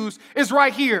it's used is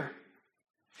right here.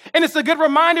 And it's a good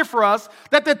reminder for us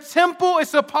that the temple is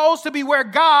supposed to be where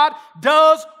God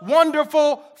does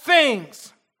wonderful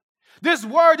things. This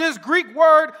word, this Greek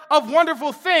word of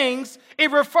wonderful things,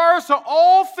 it refers to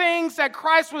all things that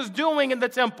Christ was doing in the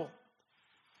temple.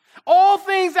 All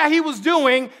things that he was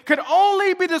doing could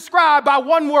only be described by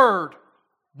one word: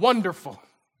 wonderful.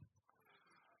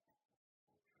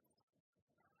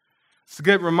 It's a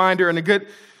good reminder and a good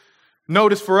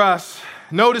notice for us.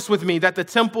 Notice with me that the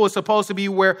temple is supposed to be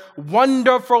where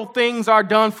wonderful things are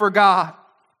done for God.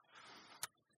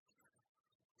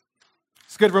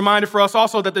 It's a good reminder for us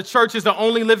also that the church is the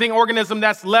only living organism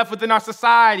that's left within our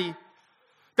society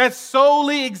that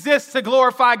solely exists to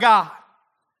glorify God.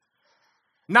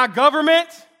 Not government,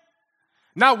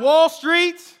 not Wall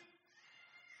Street,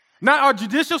 not our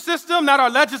judicial system, not our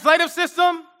legislative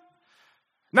system,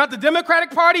 not the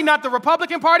Democratic Party, not the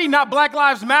Republican Party, not Black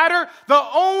Lives Matter. The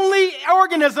only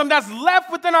organism that's left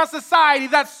within our society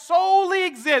that solely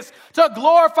exists to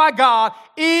glorify God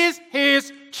is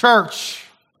his church.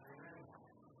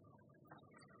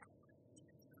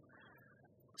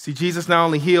 See, Jesus not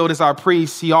only healed as our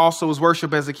priest, he also was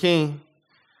worshiped as a king.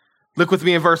 Look with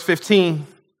me in verse 15.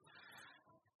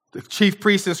 The chief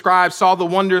priests and scribes saw the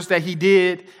wonders that he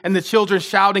did, and the children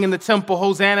shouting in the temple,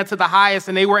 Hosanna to the highest,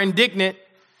 and they were indignant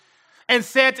and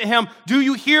said to him, do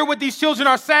you hear what these children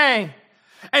are saying?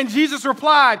 And Jesus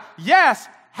replied, yes,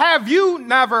 have you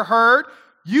never heard?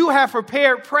 You have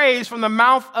prepared praise from the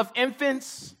mouth of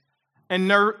infants and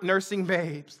nursing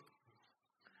babes.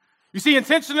 You see,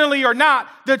 intentionally or not,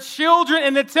 the children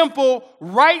in the temple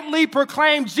rightly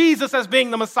proclaimed Jesus as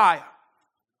being the Messiah.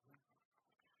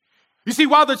 You see,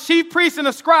 while the chief priests and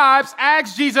the scribes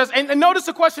asked Jesus, and notice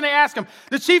the question they asked him.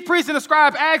 The chief priests and the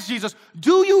scribes asked Jesus,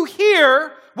 do you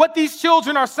hear what these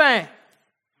children are saying?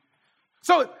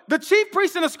 So the chief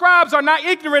priests and the scribes are not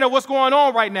ignorant of what's going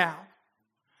on right now.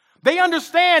 They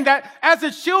understand that as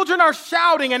the children are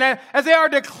shouting and as they are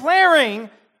declaring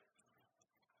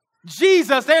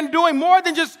Jesus, they're doing more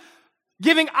than just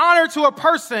giving honor to a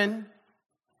person.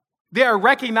 They are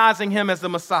recognizing him as the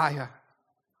Messiah.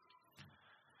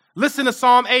 Listen to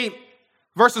Psalm 8,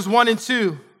 verses 1 and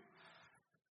 2.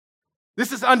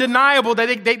 This is undeniable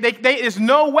that there is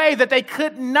no way that they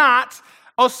could not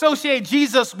associate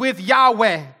Jesus with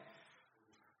Yahweh.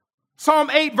 Psalm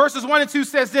 8, verses 1 and 2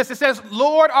 says this. It says,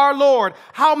 Lord, our Lord,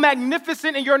 how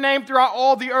magnificent in your name throughout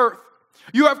all the earth.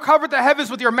 You have covered the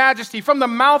heavens with your majesty. From the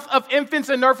mouth of infants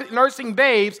and nursing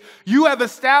babes, you have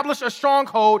established a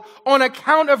stronghold on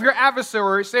account of your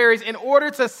adversaries in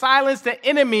order to silence the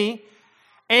enemy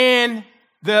and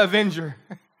the avenger.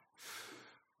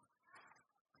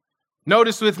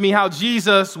 Notice with me how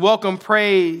Jesus welcomed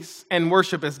praise and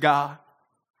worship as God.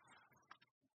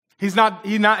 He's not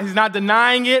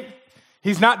denying it.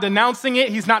 He's not denouncing it.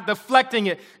 He's not deflecting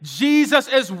it. Jesus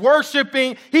is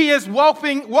worshiping. He is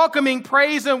welcoming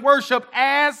praise and worship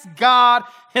as God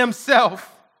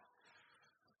himself.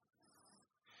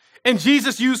 And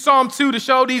Jesus used Psalm 2 to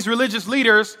show these religious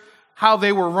leaders how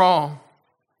they were wrong.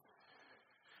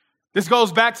 This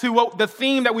goes back to the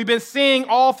theme that we've been seeing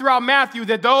all throughout Matthew,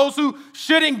 that those who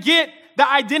shouldn't get the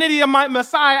identity of my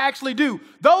Messiah actually do.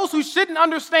 Those who shouldn't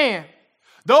understand.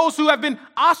 Those who have been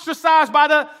ostracized by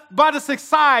the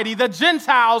society, the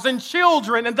Gentiles and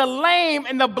children and the lame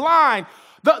and the blind,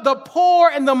 the poor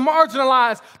and the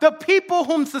marginalized, the people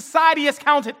whom society has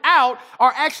counted out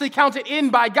are actually counted in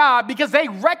by God because they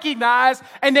recognize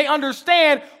and they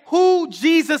understand who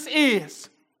Jesus is.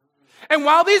 And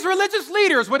while these religious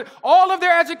leaders, with all of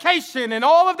their education and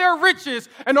all of their riches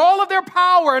and all of their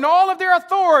power and all of their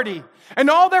authority and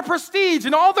all their prestige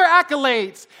and all their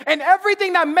accolades and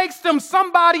everything that makes them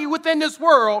somebody within this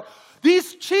world,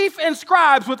 these chief and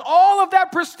scribes with all of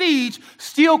that prestige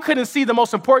still couldn't see the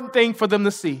most important thing for them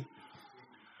to see.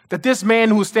 That this man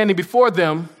who was standing before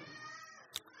them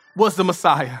was the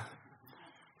Messiah.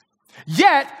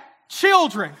 Yet,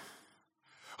 children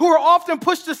who are often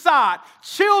pushed aside,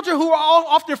 children who are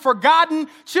often forgotten,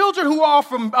 children who are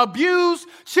often abused,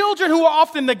 children who are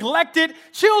often neglected,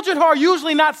 children who are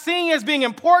usually not seen as being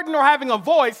important or having a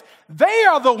voice, they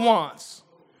are the ones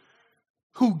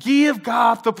who give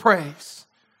God the praise.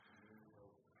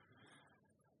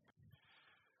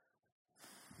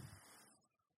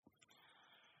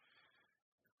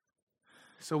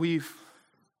 So we've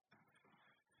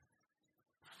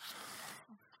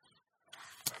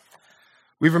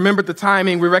remembered the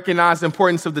timing. We recognize the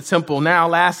importance of the temple. Now,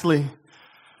 lastly,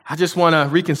 I just want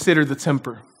to reconsider the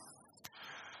temper.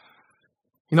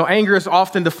 Anger is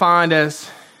often defined as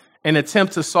an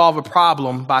attempt to solve a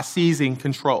problem by seizing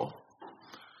control.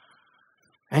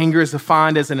 Anger is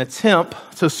defined as an attempt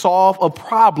to solve a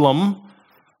problem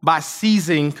by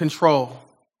seizing control.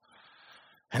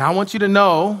 And I want you to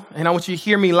know, and I want you to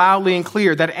hear me loudly and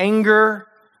clear, that anger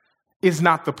is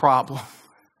not the problem.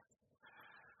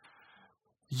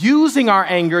 Using our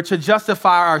anger to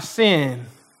justify our sin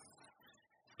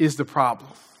is the problem.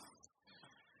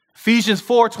 Ephesians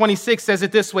 4:26 says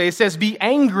it this way. It says, be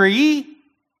angry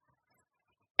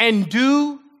and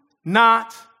do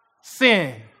not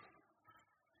sin.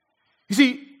 You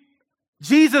see,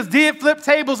 Jesus did flip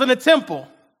tables in the temple,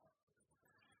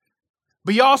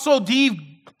 but he also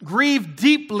grieved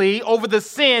deeply over the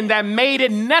sin that made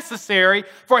it necessary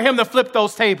for him to flip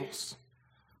those tables.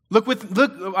 Look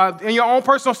in your own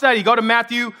personal study. Go to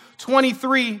Matthew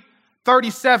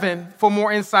 23:37 for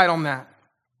more insight on that.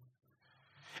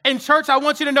 In church, I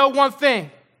want you to know one thing.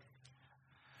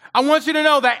 I want you to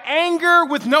know that anger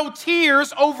with no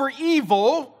tears over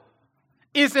evil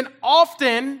is an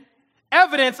often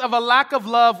evidence of a lack of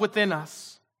love within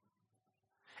us.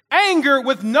 Anger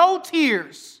with no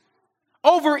tears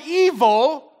over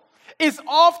evil is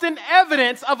often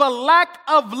evidence of a lack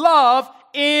of love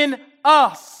in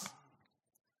us.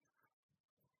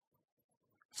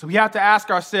 So we have to ask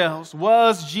ourselves,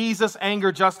 was Jesus'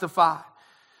 anger justified?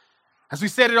 As we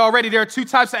said it already, there are two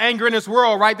types of anger in this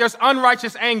world, right? There's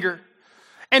unrighteous anger.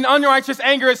 And unrighteous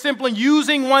anger is simply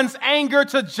using one's anger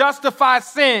to justify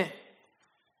sin.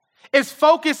 Its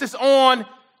focus is on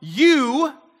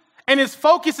you, and its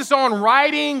focus is on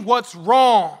righting what's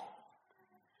wrong.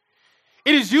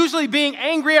 It is usually being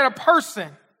angry at a person,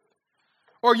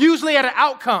 or usually at an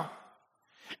outcome.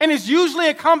 And it's usually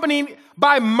accompanied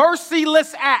by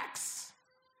merciless acts.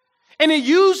 And it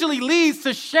usually leads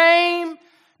to shame,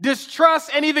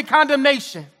 distrust, and even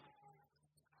condemnation.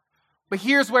 But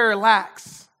here's where it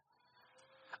lacks.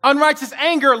 Unrighteous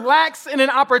anger lacks in an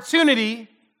opportunity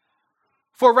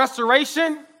for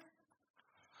restoration,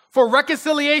 for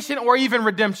reconciliation, or even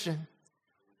redemption.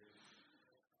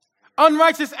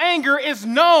 Unrighteous anger is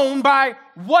known by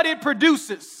what it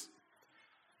produces.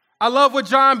 I love what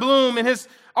John Bloom in his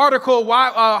article,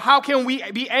 How Can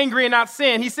We Be Angry and Not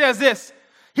Sin? He says this.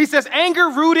 He says, anger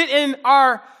rooted in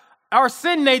our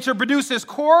sin nature produces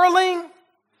quarreling,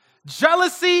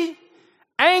 jealousy,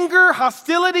 anger,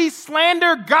 hostility,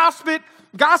 slander, gossip,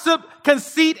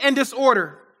 conceit, and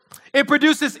disorder. It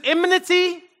produces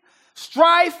enmity,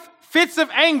 strife, fits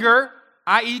of anger,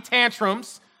 i.e.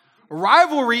 tantrums,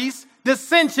 rivalries,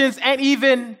 dissensions, and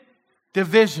even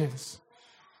divisions.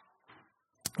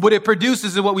 What it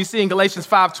produces is what we see in Galatians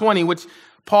 5:20, which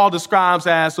Paul describes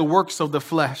as the works of the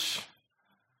flesh.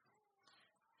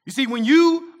 You see, when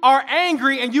you are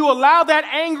angry and you allow that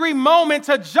angry moment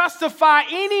to justify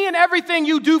any and everything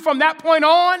you do from that point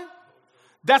on,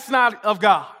 that's not of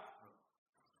God.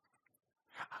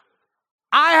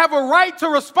 I have a right to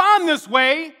respond this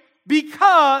way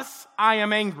because I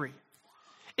am angry.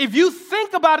 If you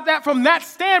think about that from that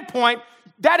standpoint,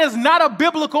 that is not a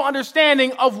biblical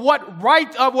understanding of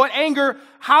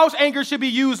how anger should be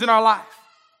used in our life.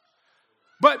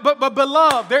 But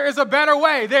beloved, there is a better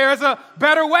way. There is a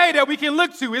better way that we can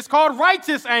look to. It's called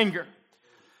righteous anger.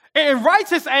 And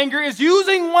righteous anger is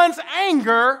using one's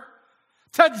anger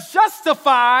to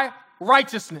justify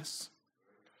righteousness.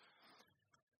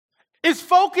 Its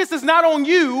focus is not on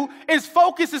you. Its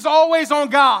focus is always on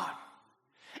God.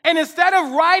 And instead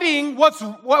of wronging what's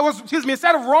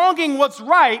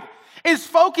right, its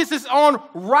focus is on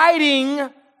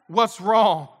righting what's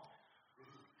wrong.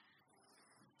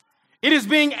 It is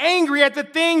being angry at the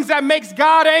things that makes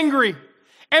God angry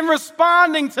and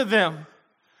responding to them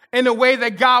in the way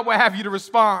that God will have you to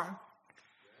respond.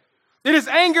 It is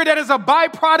anger that is a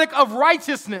byproduct of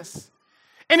righteousness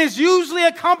and is usually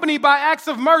accompanied by acts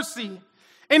of mercy,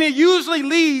 and it usually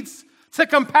leads to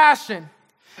compassion.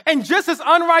 And just as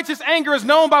unrighteous anger is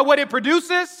known by what it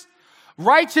produces,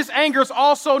 righteous anger is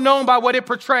also known by what it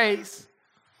portrays.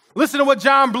 Listen to what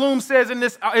John Bloom says in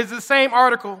the same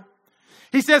article.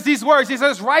 He says these words. He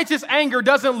says, righteous anger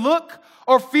doesn't look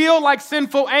or feel like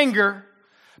sinful anger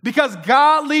because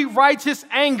godly righteous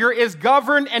anger is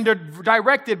governed and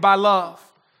directed by love.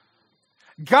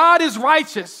 God is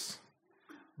righteous,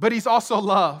 but he's also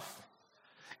love.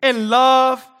 And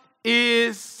love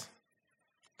is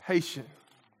patient.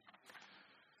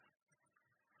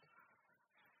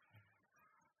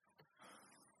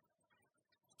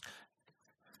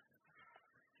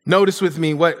 Notice with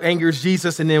me what angers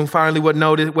Jesus, and then finally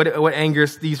what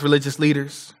angers these religious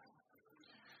leaders.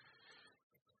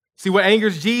 See, what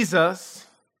angers Jesus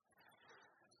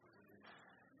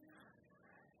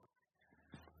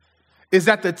is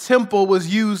that the temple was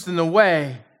used in a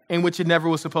way in which it never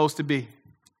was supposed to be.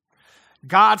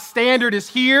 God's standard is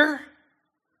here.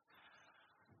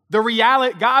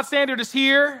 God's standard is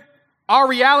here. Our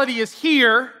reality is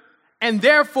here. And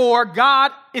therefore,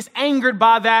 God is angered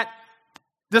by that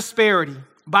disparity,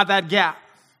 by that gap.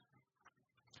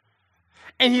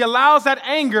 And he allows that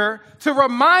anger to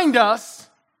remind us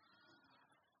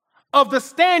of the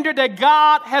standard that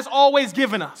God has always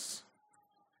given us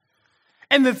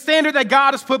and the standard that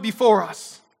God has put before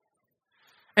us.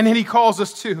 And then he calls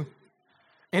us to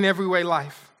in everyday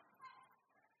life.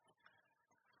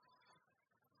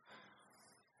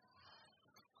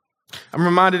 I'm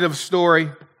reminded of a story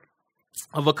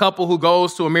of a couple who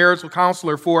goes to a marital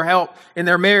counselor for help in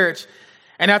their marriage.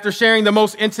 And after sharing the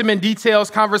most intimate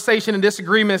details, conversation, and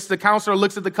disagreements, the counselor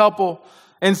looks at the couple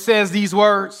and says these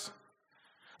words.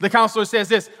 The counselor says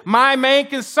this: "My main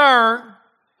concern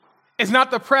is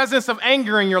not the presence of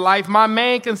anger in your life. My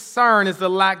main concern is the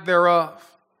lack thereof."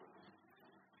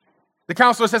 The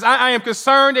counselor says, I am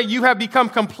concerned that you have become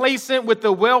complacent with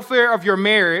the welfare of your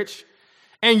marriage,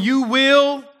 and you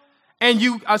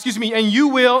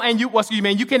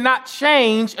cannot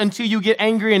change until you get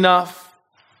angry enough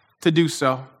to do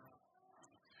so.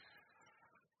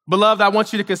 Beloved, I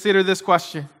want you to consider this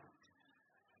question.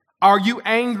 Are you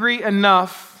angry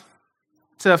enough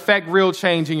to affect real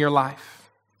change in your life?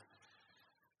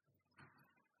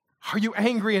 Are you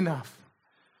angry enough?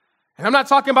 And I'm not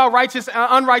talking about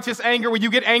unrighteous anger where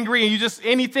you get angry and you just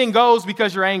anything goes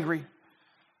because you're angry.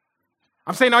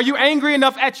 I'm saying, are you angry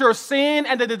enough at your sin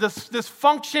and the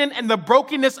dysfunction and the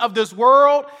brokenness of this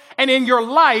world and in your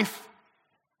life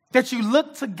that you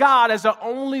look to God as the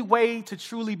only way to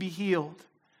truly be healed?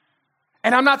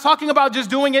 And I'm not talking about just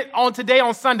doing it on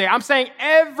Sunday. I'm saying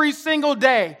every single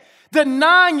day,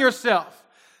 denying yourself,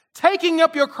 taking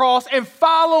up your cross and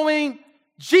following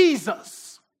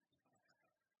Jesus.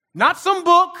 Not some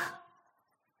book,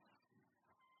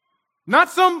 not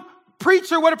some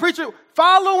preacher,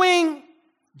 following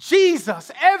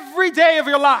Jesus every day of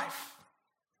your life.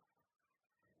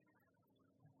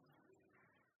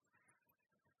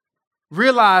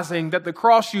 Realizing that the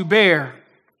cross you bear,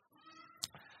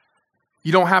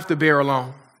 you don't have to bear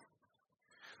alone.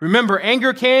 Remember,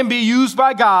 anger can be used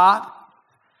by God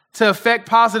to affect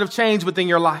positive change within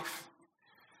your life.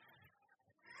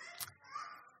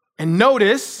 And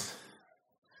notice,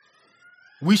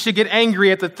 we should get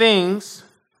angry at the things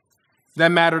that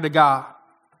matter to God.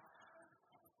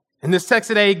 In this text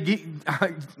today,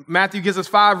 Matthew gives us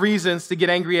 5 reasons to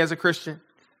get angry as a Christian.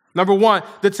 Number 1,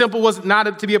 the temple was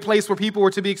not to be a place where people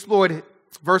were to be exploited.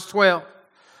 Verse 12.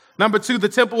 Number 2, the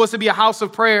temple was to be a house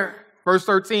of prayer. Verse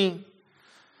 13.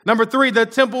 Number 3, the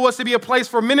temple was to be a place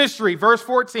for ministry. Verse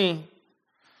 14.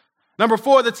 Number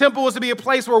 4, the temple was to be a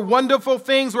place where wonderful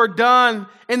things were done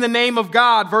in the name of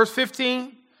God. Verse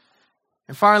 15.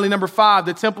 And finally, number 5,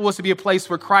 the temple was to be a place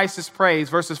where Christ is praised.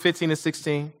 Verses 15 and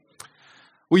 16.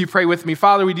 Will you pray with me?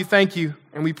 Father, we do thank you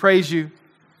and we praise you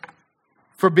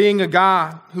for being a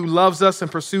God who loves us and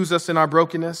pursues us in our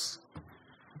brokenness.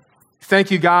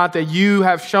 Thank you, God, that you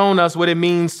have shown us what it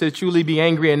means to truly be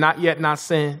angry and not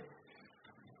sin.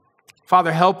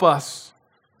 Father, help us.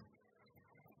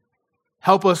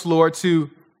 Help us, Lord,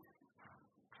 to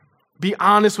be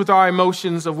honest with our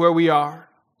emotions of where we are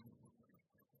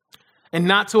and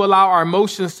not to allow our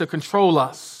emotions to control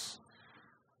us,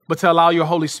 but to allow your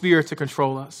Holy Spirit to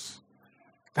control us.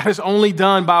 That is only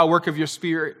done by a work of your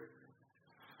Spirit.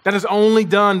 That is only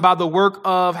done by the work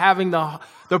of having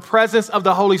the presence of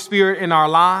the Holy Spirit in our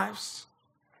lives,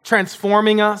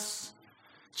 transforming us,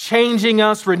 changing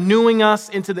us, renewing us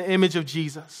into the image of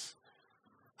Jesus.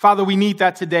 Father, we need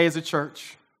that today as a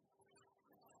church.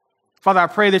 Father, I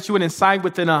pray that you would incite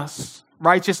within us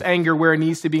righteous anger where it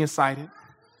needs to be incited.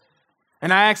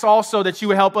 And I ask also that you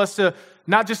would help us to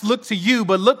not just look to you,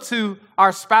 but look to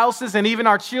our spouses and even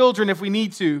our children if we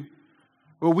need to,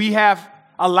 where we have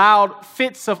allowed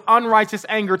fits of unrighteous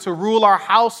anger to rule our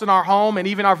house and our home and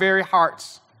even our very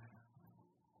hearts.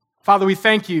 Father, we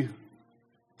thank you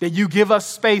that you give us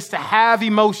space to have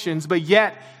emotions, but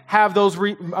yet have those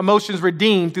emotions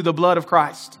redeemed through the blood of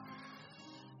Christ.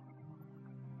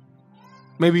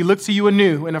 May we look to you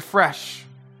anew and afresh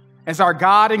as our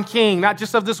God and King, not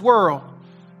just of this world,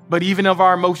 but even of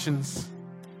our emotions.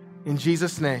 In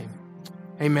Jesus' name,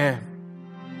 amen.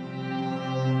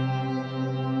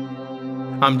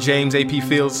 I'm James A.P.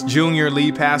 Fields, Jr.,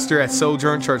 lead pastor at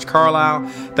Sojourn Church Carlisle.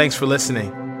 Thanks for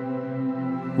listening.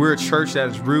 We're a church that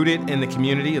is rooted in the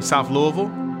community of South Louisville,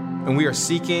 and we are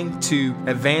seeking to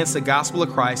advance the gospel of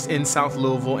Christ in South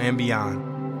Louisville and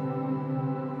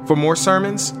beyond. For more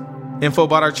sermons, info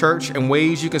about our church, and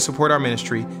ways you can support our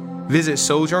ministry, visit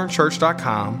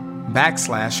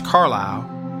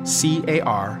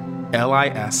sojournchurch.com/Carlisle,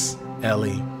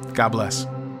 CARLISLE. God bless.